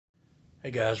Hey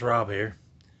guys, Rob here.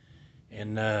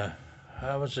 And I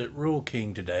was at Rural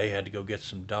King today. Had to go get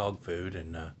some dog food,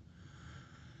 and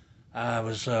I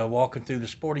was walking through the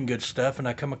sporting goods stuff, and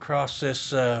I come across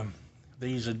these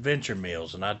adventure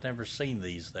meals, and I'd never seen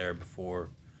these there before.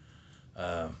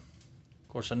 Of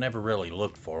course, I never really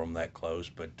looked for them that close,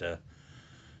 but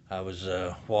I was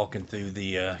walking through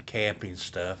the camping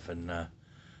stuff, and I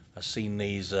seen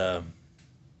these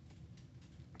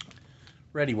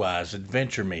Readywise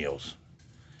adventure meals.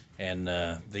 And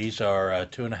these are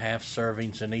 2.5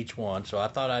 servings in each one. So I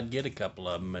thought I'd get a couple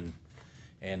of them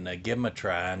and give them a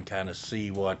try and kind of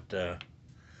see what they're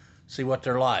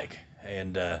like.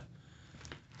 And of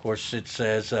course, it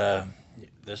says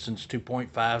this is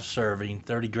 2.5 serving,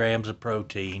 30 grams of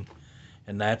protein,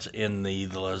 and that's in the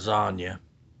lasagna.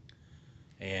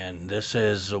 And this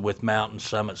is with Mountain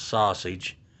Summit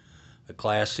sausage, a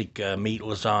classic meat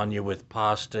lasagna with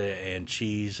pasta and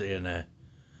cheese in a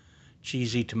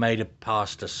cheesy tomato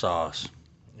pasta sauce,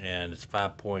 and it's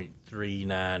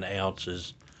 5.39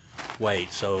 ounces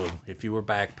weight. So if you were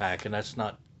backpacking, that's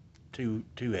not too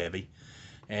heavy.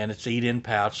 And it's eat in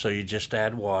pouch, so you just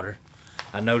add water.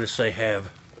 I notice they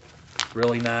have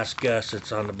really nice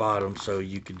gussets on the bottom, so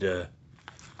you could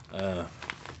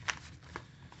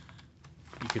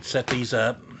set these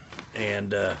up.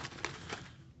 And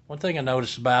one thing I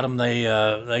noticed about them,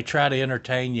 they try to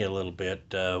entertain you a little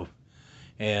bit.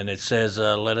 And it says,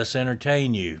 let us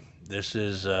entertain you. This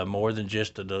is more than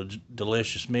just a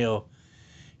delicious meal.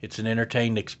 It's an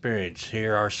entertaining experience.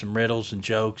 Here are some riddles and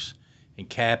jokes and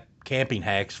camping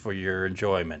hacks for your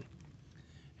enjoyment.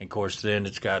 And of course, then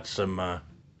it's got some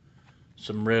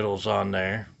riddles on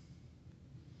there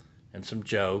and some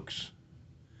jokes.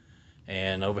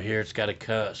 And over here, it's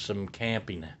got some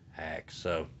camping hacks.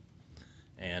 So,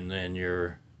 and then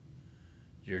your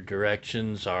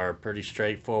directions are pretty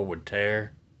straightforward.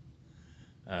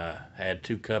 Add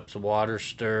 2 cups of water,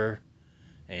 stir,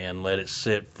 and let it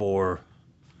sit for,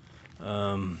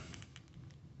 I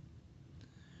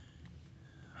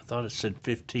thought it said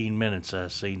 15 minutes I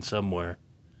seen somewhere.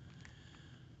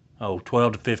 Oh,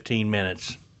 12 to 15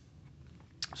 minutes.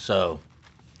 So,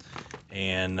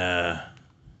 and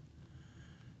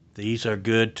these are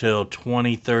good till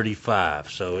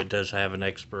 2035. So it does have an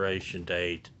expiration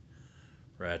date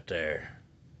right there.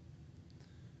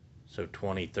 So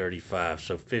 2035.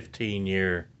 So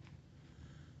 15-year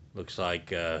looks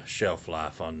like shelf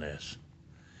life on this.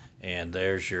 And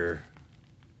there's your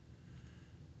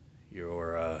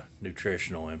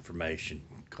nutritional information,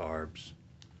 carbs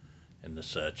and the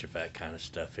such, if that kind of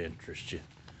stuff interests you.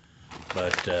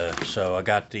 But so I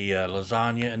got the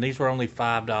lasagna, and these were only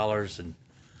 $5, and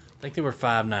I think they were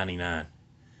 $5.99,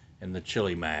 and the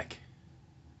chili mac.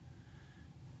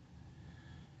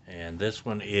 And this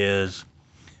one is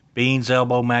beans,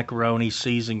 elbow macaroni,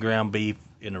 seasoned ground beef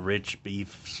in a rich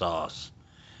beef sauce.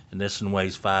 And this one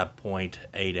weighs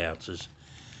 5.8 ounces.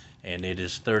 And it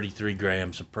is 33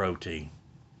 grams of protein.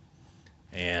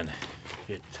 And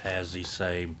it has the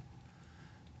same.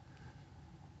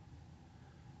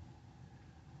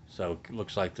 So it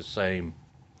looks like the same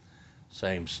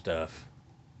stuff.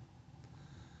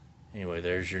 Anyway,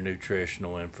 there's your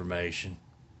nutritional information.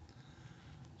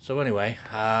 So anyway,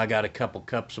 I got a couple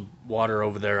cups of water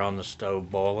over there on the stove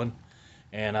boiling,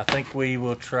 and I think we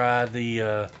will try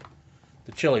the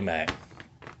chili mac.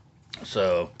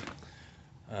 So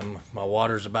my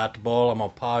water's about to boil. I'm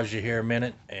gonna pause you here a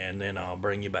minute, and then I'll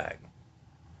bring you back.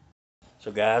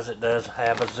 So guys, it does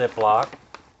have a Ziploc,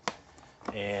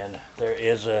 and there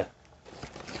is a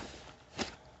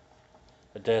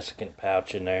desiccant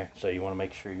pouch in there, so you want to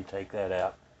make sure you take that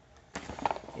out.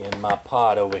 In my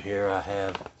pot over here, I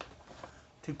have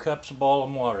 2 cups of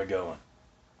boiling water going,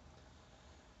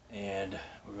 and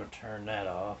we're going to turn that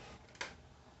off,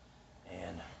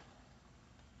 and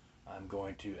I'm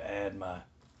going to add my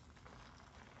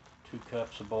 2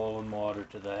 cups of boiling water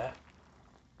to that.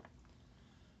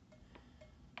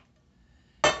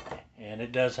 And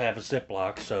it does have a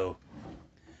Ziploc, so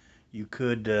you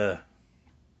could let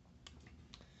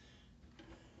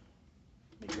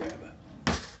me grab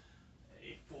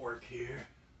a fork here.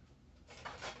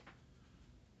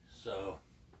 So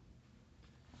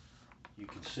you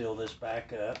can seal this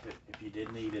back up. If you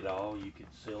didn't eat it all, you could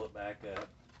seal it back up.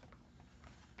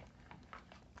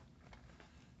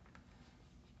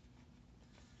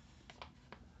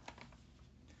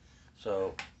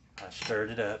 So I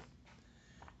stirred it up,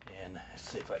 and let's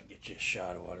see if I can get you a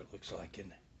shot of what it looks like in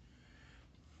there.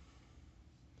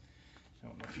 I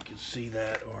don't know if you can see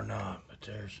that or not, but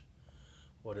there's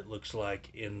what it looks like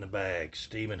in the bag,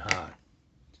 steaming hot.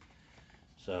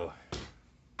 So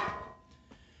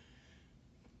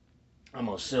I'm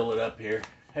gonna seal it up here.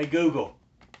 Hey Google,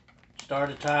 start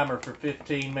a timer for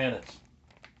 15 minutes.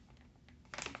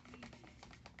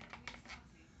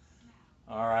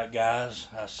 All right, guys,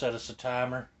 I set us a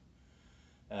timer.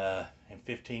 In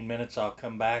 15 minutes, I'll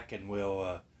come back and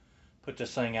we'll put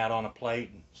this thing out on a plate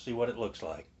and see what it looks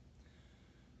like.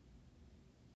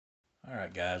 All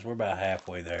right, guys, we're about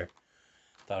halfway there.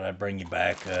 Thought I'd bring you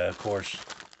back. Of course,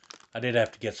 I did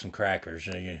have to get some crackers.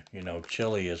 You know,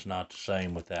 chili is not the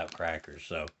same without crackers.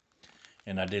 So,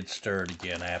 and I did stir it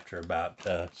again after about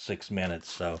 6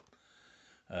 minutes. So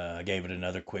I gave it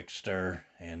another quick stir,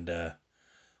 and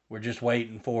we're just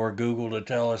waiting for Google to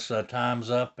tell us time's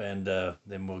up, and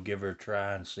then we'll give her a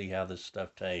try and see how this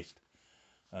stuff tastes.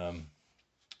 Um,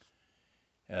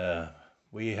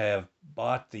 we have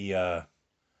bought the, I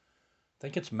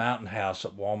think it's Mountain House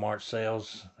at Walmart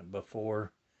sales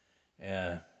before.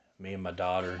 Me and my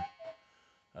daughter,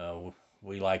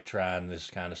 we like trying this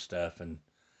kind of stuff, and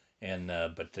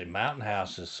but the Mountain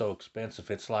House is so expensive.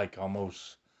 It's like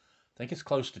almost, I think it's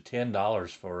close to $10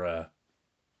 for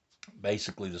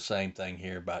basically the same thing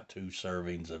here, about 2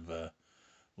 servings of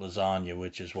lasagna,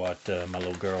 which is what my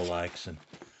little girl likes. And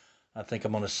I think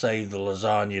I'm gonna save the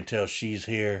lasagna till she's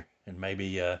here, and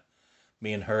maybe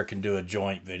me and her can do a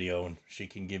joint video, and she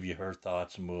can give you her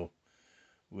thoughts, and we'll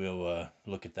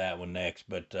look at that one next.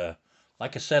 But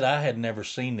like I said, I had never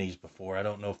seen these before. I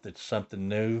don't know if it's something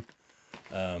new,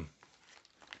 but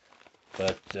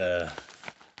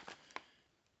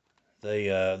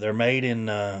they're made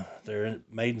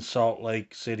in Salt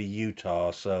Lake City,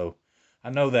 Utah. So I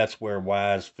know that's where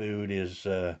Wise Food is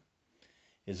at.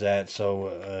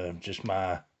 So just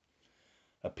my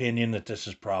opinion that this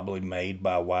is probably made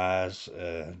by Wise,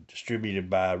 distributed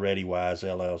by Readywise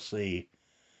LLC.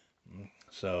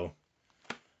 So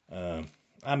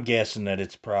I'm guessing that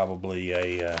it's probably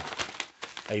a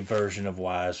version of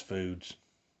Wise Foods.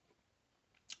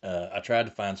 I tried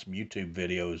to find some YouTube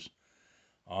videos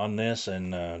on this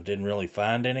and didn't really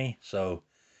find any. So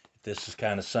if this is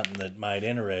kind of something that might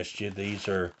interest you, these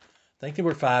are, I think they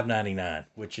were $5.99,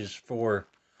 which is for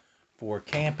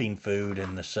camping food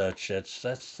and the such.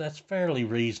 That's fairly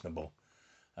reasonable.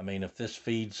 I mean, if this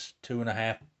feeds two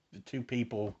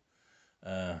people,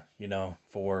 you know,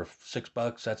 for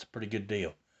 $6, that's a pretty good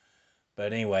deal.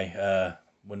 But anyway,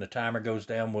 when the timer goes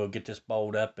down, we'll get this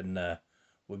bowled up and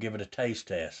we'll give it a taste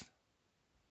test.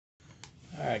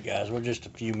 All right, guys, we're just a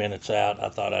few minutes out. I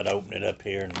thought I'd open it up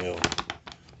here and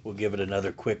we'll give it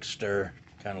another quick stir.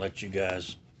 Kind of let you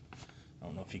guys, I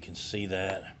don't know if you can see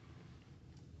that.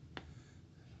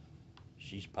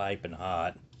 She's piping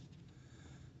hot.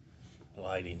 The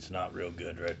lighting's not real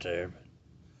good right there, but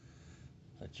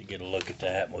let you get a look at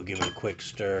that, and we'll give it a quick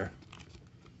stir.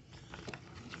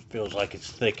 Feels like it's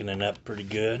thickening up pretty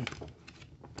good.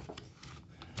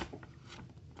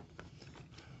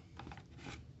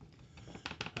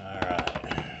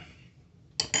 Alright,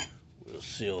 we'll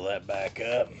seal that back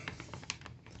up.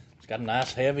 It's got a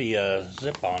nice heavy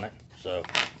zip on it, so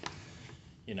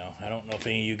you know, I don't know if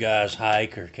any of you guys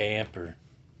hike or camp or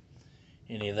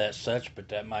any of that such, but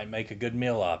that might make a good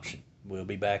meal option. We'll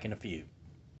be back in a few.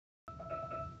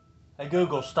 Hey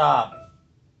Google, stop.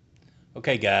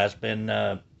 Okay guys,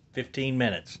 been 15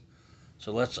 minutes.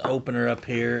 So let's open her up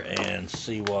here and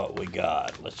see what we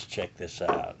got. Let's check this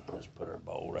out. Let's put our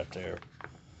bowl right there.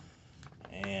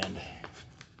 And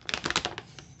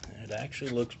it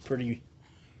actually looks pretty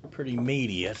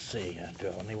meaty. Let's see. Do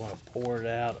I only want to pour it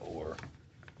out, or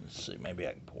let's see, maybe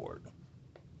I can pour it.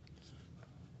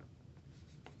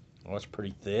 Well, it's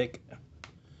pretty thick.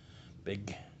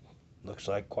 Big, looks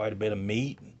like quite a bit of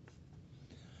meat.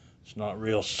 It's not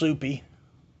real soupy.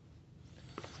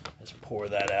 Let's pour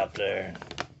that out there.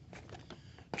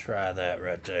 Try that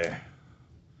right there.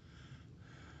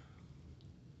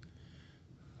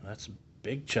 That's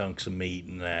big chunks of meat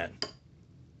in that.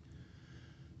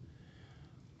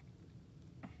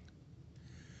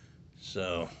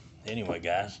 So, anyway,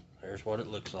 guys, there's what it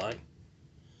looks like.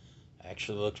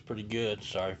 Actually looks pretty good.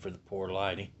 Sorry for the poor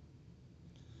lighting.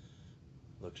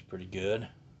 Looks pretty good.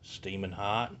 Steaming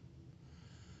hot.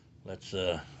 Let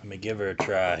me give her a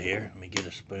try here. Let me get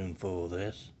a spoonful of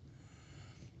this.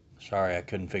 Sorry, I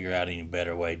couldn't figure out any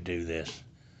better way to do this.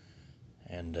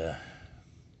 And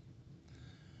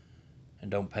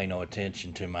don't pay no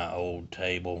attention to my old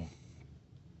table.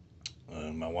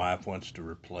 My wife wants to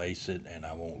replace it, and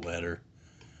I won't let her,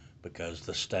 because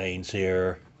the stains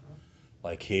here,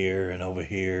 like here and over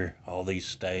here, all these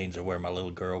stains are where my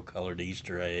little girl colored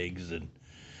Easter eggs,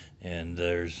 and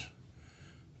there's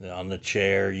on the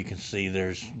chair you can see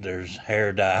there's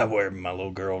hair dye where my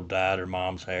little girl dyed her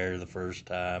mom's hair the first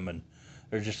time, and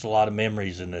there's just a lot of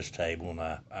memories in this table, and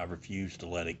I refuse to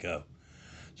let it go.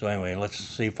 So anyway, let's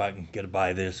see if I can get a bite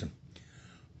of this. And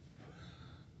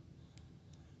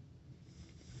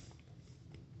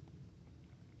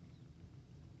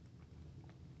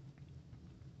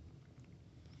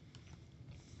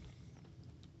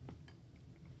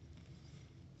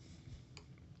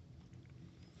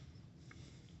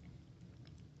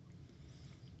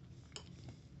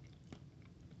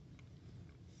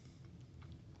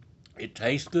it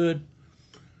tastes good,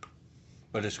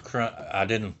 but it's I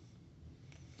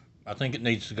think it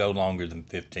needs to go longer than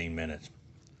 15 minutes.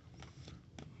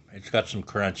 It's got some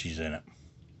crunchies in it.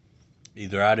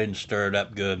 Either I didn't stir it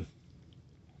up good,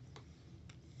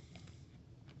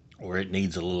 or it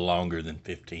needs a little longer than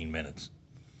 15 minutes.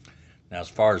 Now, as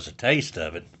far as the taste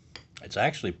of it, it's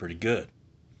actually pretty good.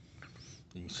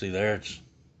 You can see there, it's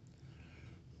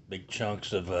big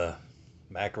chunks of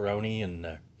macaroni, and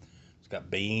it's got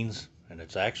beans, and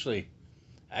it's actually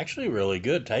really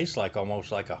good. Tastes like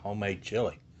almost like a homemade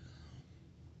chili.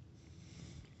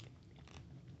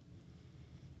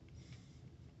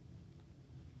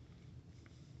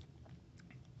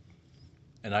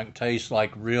 And I can taste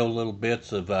like real little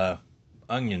bits of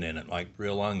onion in it, like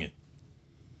real onion.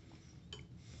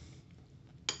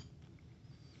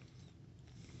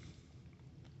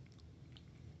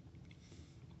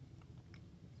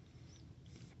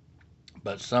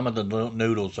 But some of the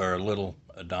noodles are a little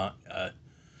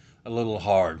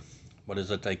hard. What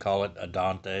is it they call it?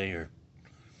 Adante, or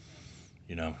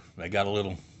they got a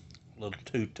little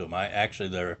tooth to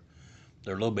them.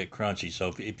 They're a little bit crunchy.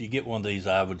 So if you get one of these,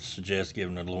 I would suggest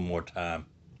giving it a little more time.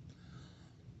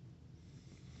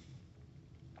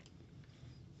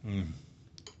 Mm.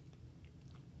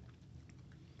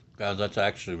 Guys, that's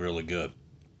actually really good.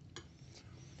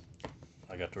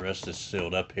 I got the rest of this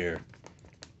sealed up here.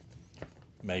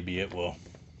 Maybe it will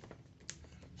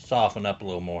soften up a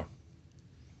little more.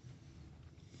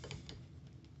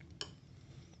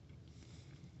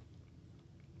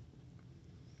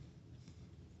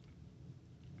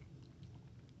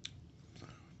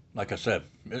 Like I said,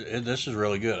 this is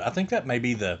really good. I think that may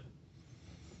be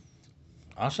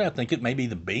honestly, I think it may be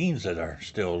the beans that are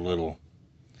still a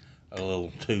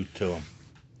little tooth to them.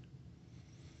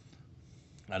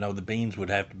 I know the beans would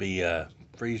have to be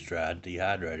freeze dried,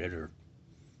 dehydrated, or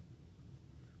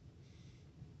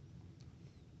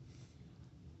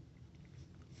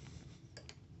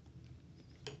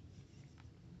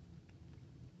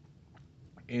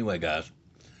anyway, guys.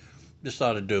 Just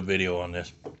thought I'd do a video on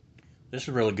this. This is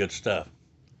really good stuff.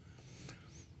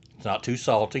 It's not too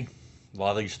salty. A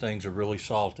lot of these things are really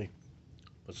salty,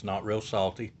 but it's not real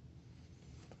salty.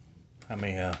 I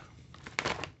mean,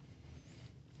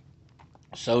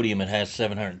 sodium, it has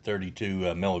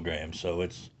 732 milligrams, so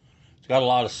it's got a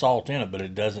lot of salt in it, but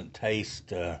it doesn't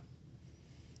taste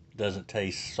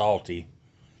salty.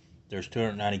 There's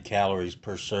 290 calories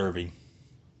per serving,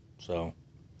 so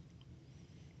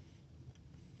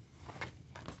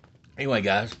anyway,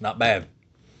 guys, not bad.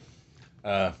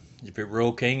 If you're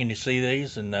Rural King and you see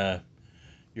these and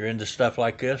you're into stuff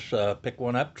like this, pick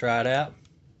one up, try it out.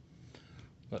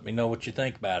 Let me know what you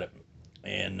think about it.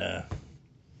 And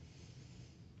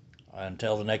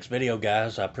until the next video,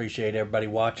 guys, I appreciate everybody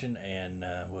watching, and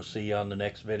we'll see you on the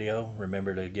next video.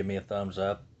 Remember to give me a thumbs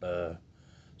up,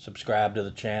 subscribe to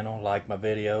the channel, like my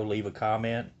video, leave a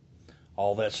comment,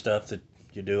 all that stuff that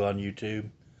you do on YouTube.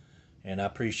 And I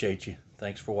appreciate you.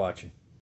 Thanks for watching.